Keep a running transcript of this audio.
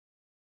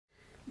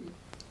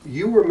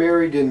You were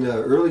married in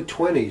the early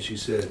 20s, you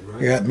said,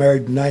 right? I got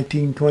married in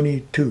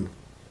 1922.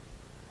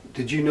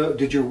 Did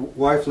your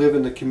wife live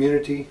in the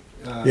community?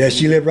 Yeah,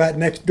 she lived right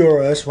next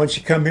door to us. When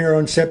she come here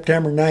on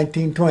September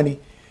 1920,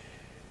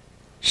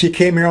 she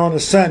came here on a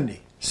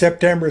Sunday.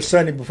 September is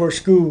Sunday before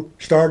school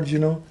started, you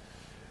know.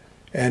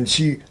 And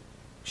she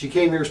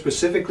came here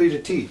specifically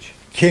to teach?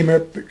 Came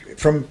here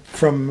from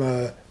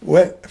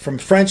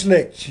French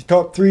Lick. She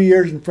taught 3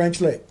 years in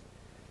French Lick.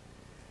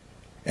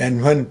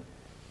 And when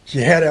she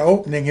had an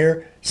opening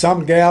here,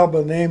 some gal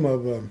by the name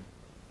of,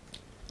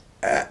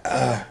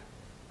 I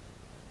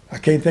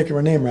can't think of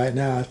her name right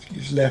now, she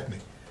just left me.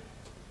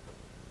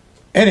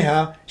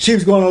 Anyhow, she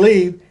was going to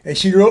leave, and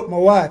she wrote my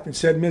wife and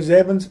said, Miss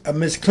Evans,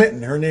 Miss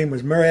Clinton, her name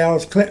was Mary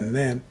Alice Clinton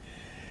then,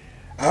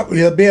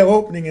 there'll be an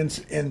opening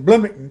in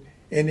Bloomington,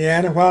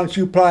 Indiana, why don't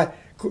you apply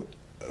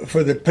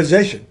for the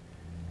position?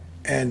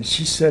 And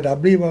she said, I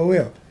believe I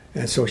will.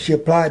 And so she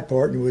applied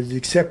for it and was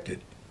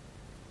accepted.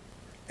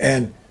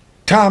 And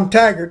Tom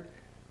Taggert,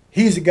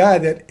 he's the guy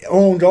that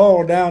owned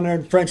all down there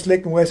in French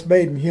Lick and West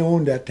Baden. He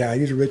owned that town.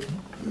 He's a rich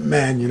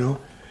man, you know.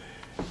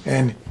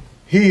 And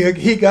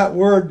he got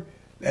word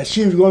that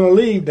she was going to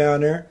leave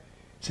down there.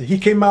 So he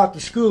came out to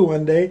school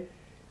one day,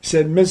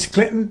 said, Miss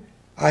Clinton,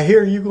 I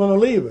hear you're going to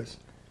leave us.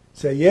 I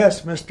said,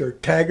 yes, Mr.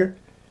 Taggert.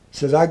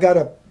 Says, I got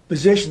a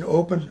position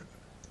open,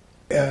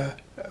 a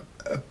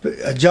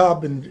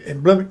job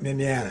in Bloomington,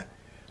 Indiana.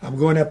 I'm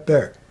going up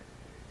there.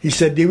 He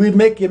said, did we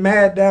make you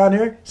mad down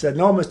here? I said,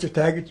 no, Mr.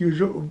 Taggert,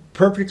 you were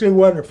perfectly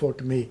wonderful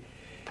to me.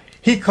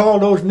 He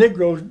called those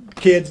Negro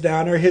kids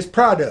down there his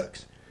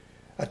products.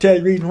 I'll tell you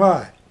the reason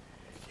why.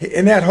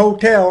 In that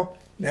hotel,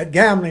 that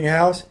gambling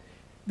house,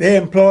 they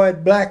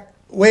employed black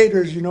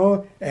waiters, you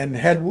know, and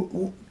had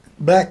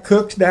black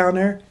cooks down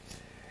there.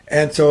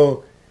 And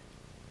so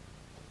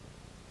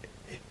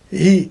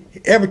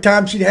every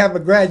time she'd have a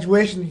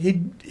graduation,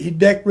 he'd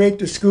decorate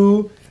the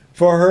school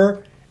for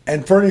her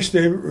and furnish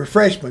the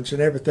refreshments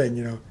and everything,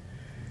 you know.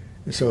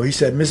 And so he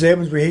said, Miss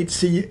Evans, we hate to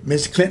see you,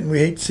 Miss Clinton, we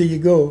hate to see you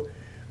go,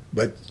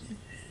 but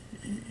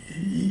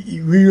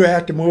you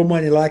have to more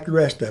money like the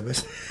rest of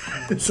us.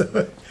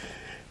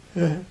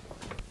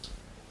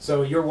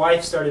 So your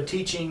wife started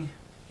teaching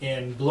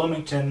in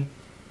Bloomington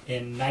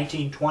in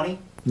 1920?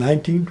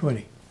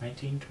 1920.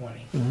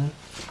 1920. Mm-hmm.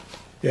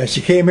 Yeah,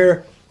 she came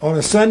here on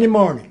a Sunday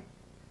morning,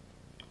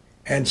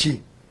 and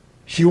she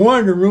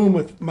wanted a room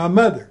with my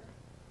mother,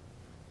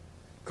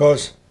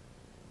 because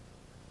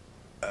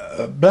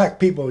black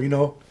people, you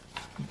know,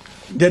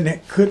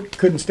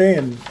 couldn't stay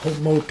in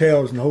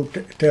motels and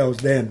hotels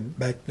then,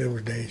 back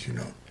those days, you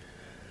know.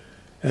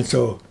 And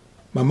so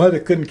my mother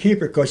couldn't keep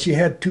her because she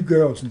had 2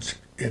 girls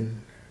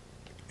in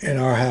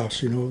our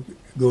house, you know,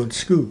 going to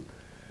school.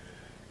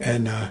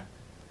 And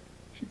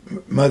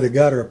mother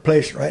got her a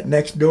place right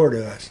next door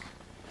to us.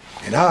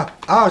 And I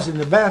was in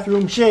the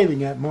bathroom shaving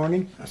that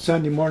morning, a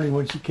Sunday morning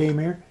when she came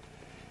here,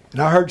 and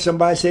I heard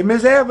somebody say,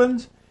 Miss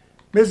Evans,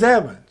 Miss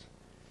Evans.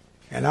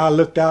 And I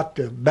looked out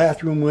the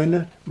bathroom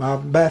window. My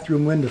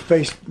bathroom window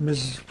faced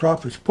Mrs.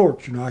 Crawford's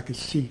porch, you know, I could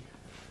see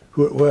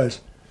who it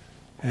was.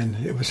 And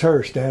it was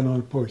her standing on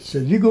the porch. She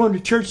said, you going to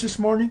church this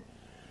morning?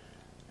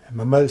 And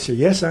my mother said,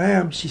 yes, I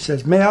am. She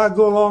says, may I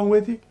go along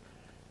with you?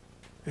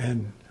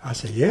 And I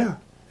said, yeah.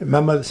 And my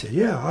mother said,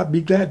 yeah, I'd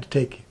be glad to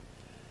take you.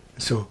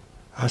 And so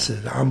I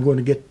said, I'm going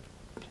to get,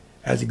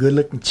 as a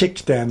good-looking chick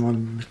standing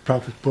on Mrs.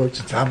 Crawford's porch,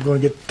 and said, I'm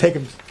going to take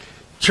him to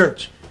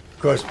church.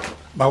 Because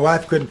my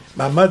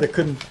mother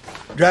couldn't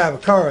drive a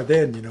car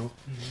then, you know.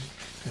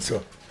 Mm-hmm. And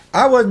so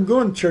I wasn't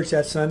going to church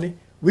that Sunday.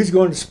 We was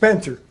going to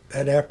Spencer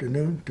that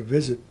afternoon to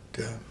visit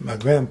my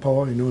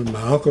grandpa, you know, and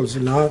my uncles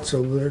and aunts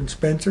over there in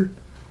Spencer.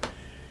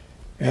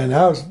 And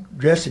I was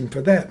dressing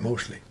for that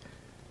mostly.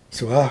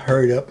 So I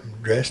hurried up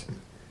and dressed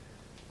and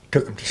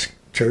took them to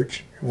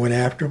church and went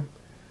after them.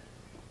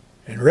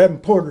 And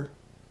Reverend Porter,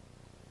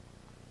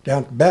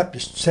 down at the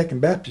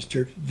Second Baptist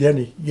Church, then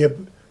he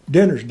give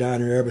dinners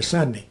down there every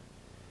Sunday.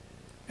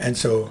 And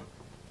so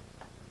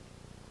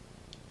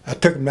I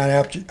took them down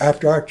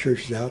after our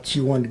church was out.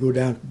 She wanted to go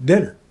down to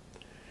dinner.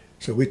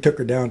 So we took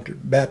her down to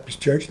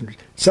Baptist Church, and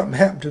something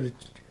happened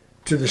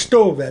to the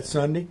stove that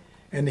Sunday,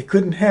 and they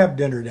couldn't have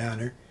dinner down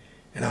there.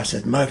 And I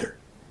said, Mother,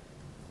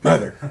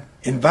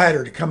 invite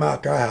her to come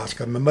out to our house,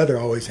 because my mother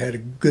always had a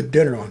good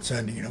dinner on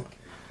Sunday, you know.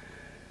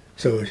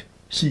 So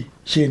she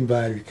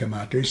invited her to come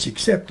out there. She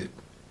accepted.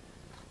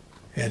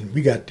 And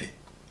we got to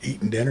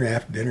eating dinner.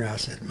 After dinner, I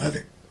said,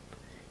 Mother,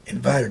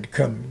 invite her to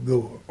come and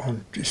go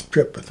on this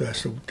trip with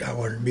us. So I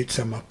wanted to meet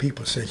some of my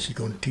people since she's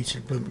going to teach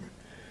in Bloomington.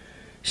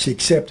 She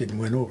accepted and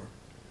went over.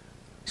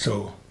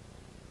 So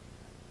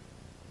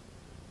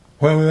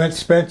when we went to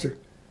Spencer,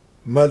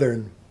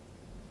 Mother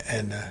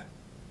and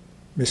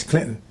Miss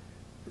Clinton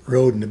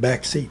rode in the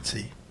back seat,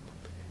 see.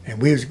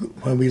 And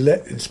before we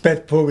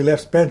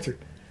left Spencer,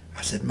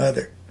 I said,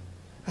 Mother,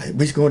 we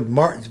was going to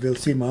Martinsville to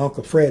see my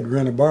Uncle Fred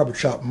run a barber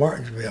shop in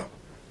Martinsville,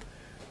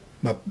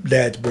 my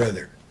dad's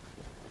brother.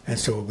 And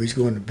so we was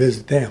going to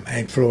visit them,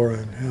 Aunt Flora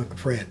and Uncle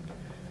Fred.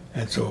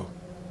 And so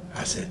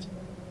I said,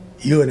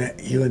 you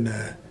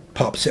and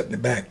Pop sit in the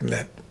back and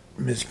let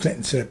Miss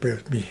Clinton sat up there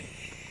with me.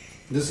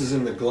 This is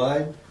in the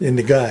Glide? In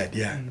the Guide,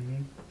 yeah.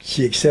 Mm-hmm.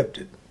 She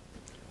accepted.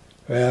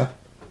 Well,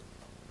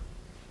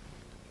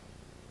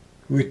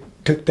 we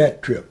took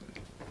that trip,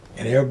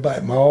 and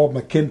everybody, all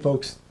my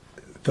kinfolks,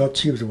 thought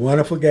she was a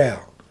wonderful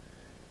gal.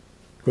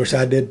 Of course,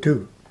 I did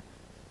too.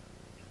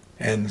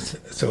 And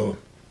so,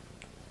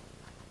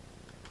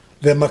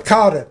 the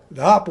Mikado,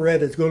 the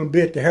operetta, is going to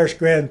be at the Harris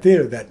Grand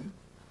Theater that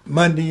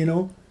Monday, you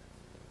know.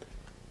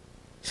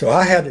 So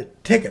I had a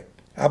ticket.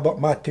 I bought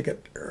my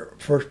ticket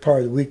first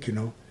part of the week, you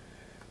know,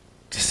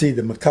 to see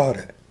the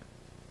Mikado.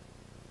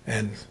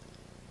 And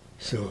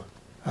so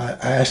I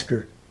asked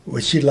her,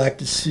 would she like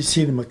to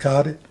see the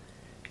Mikado?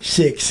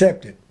 She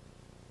accepted.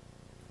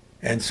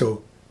 And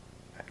so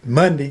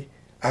Monday,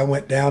 I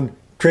went down,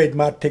 traded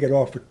my ticket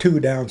off for 2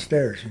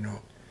 downstairs, you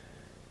know,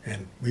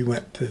 and we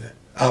went to the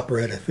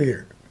Operetta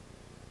Theater.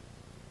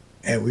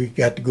 And we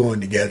got to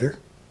going together.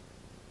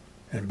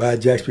 And by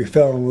jacks, we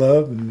fell in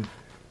love. And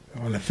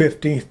on the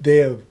 15th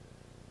day of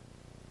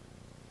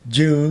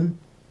June,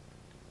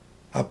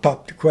 I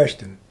popped the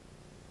question.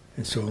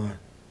 And so on.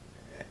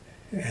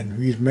 And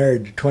we was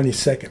married the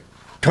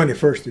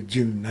 21st of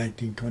June,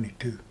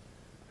 1922.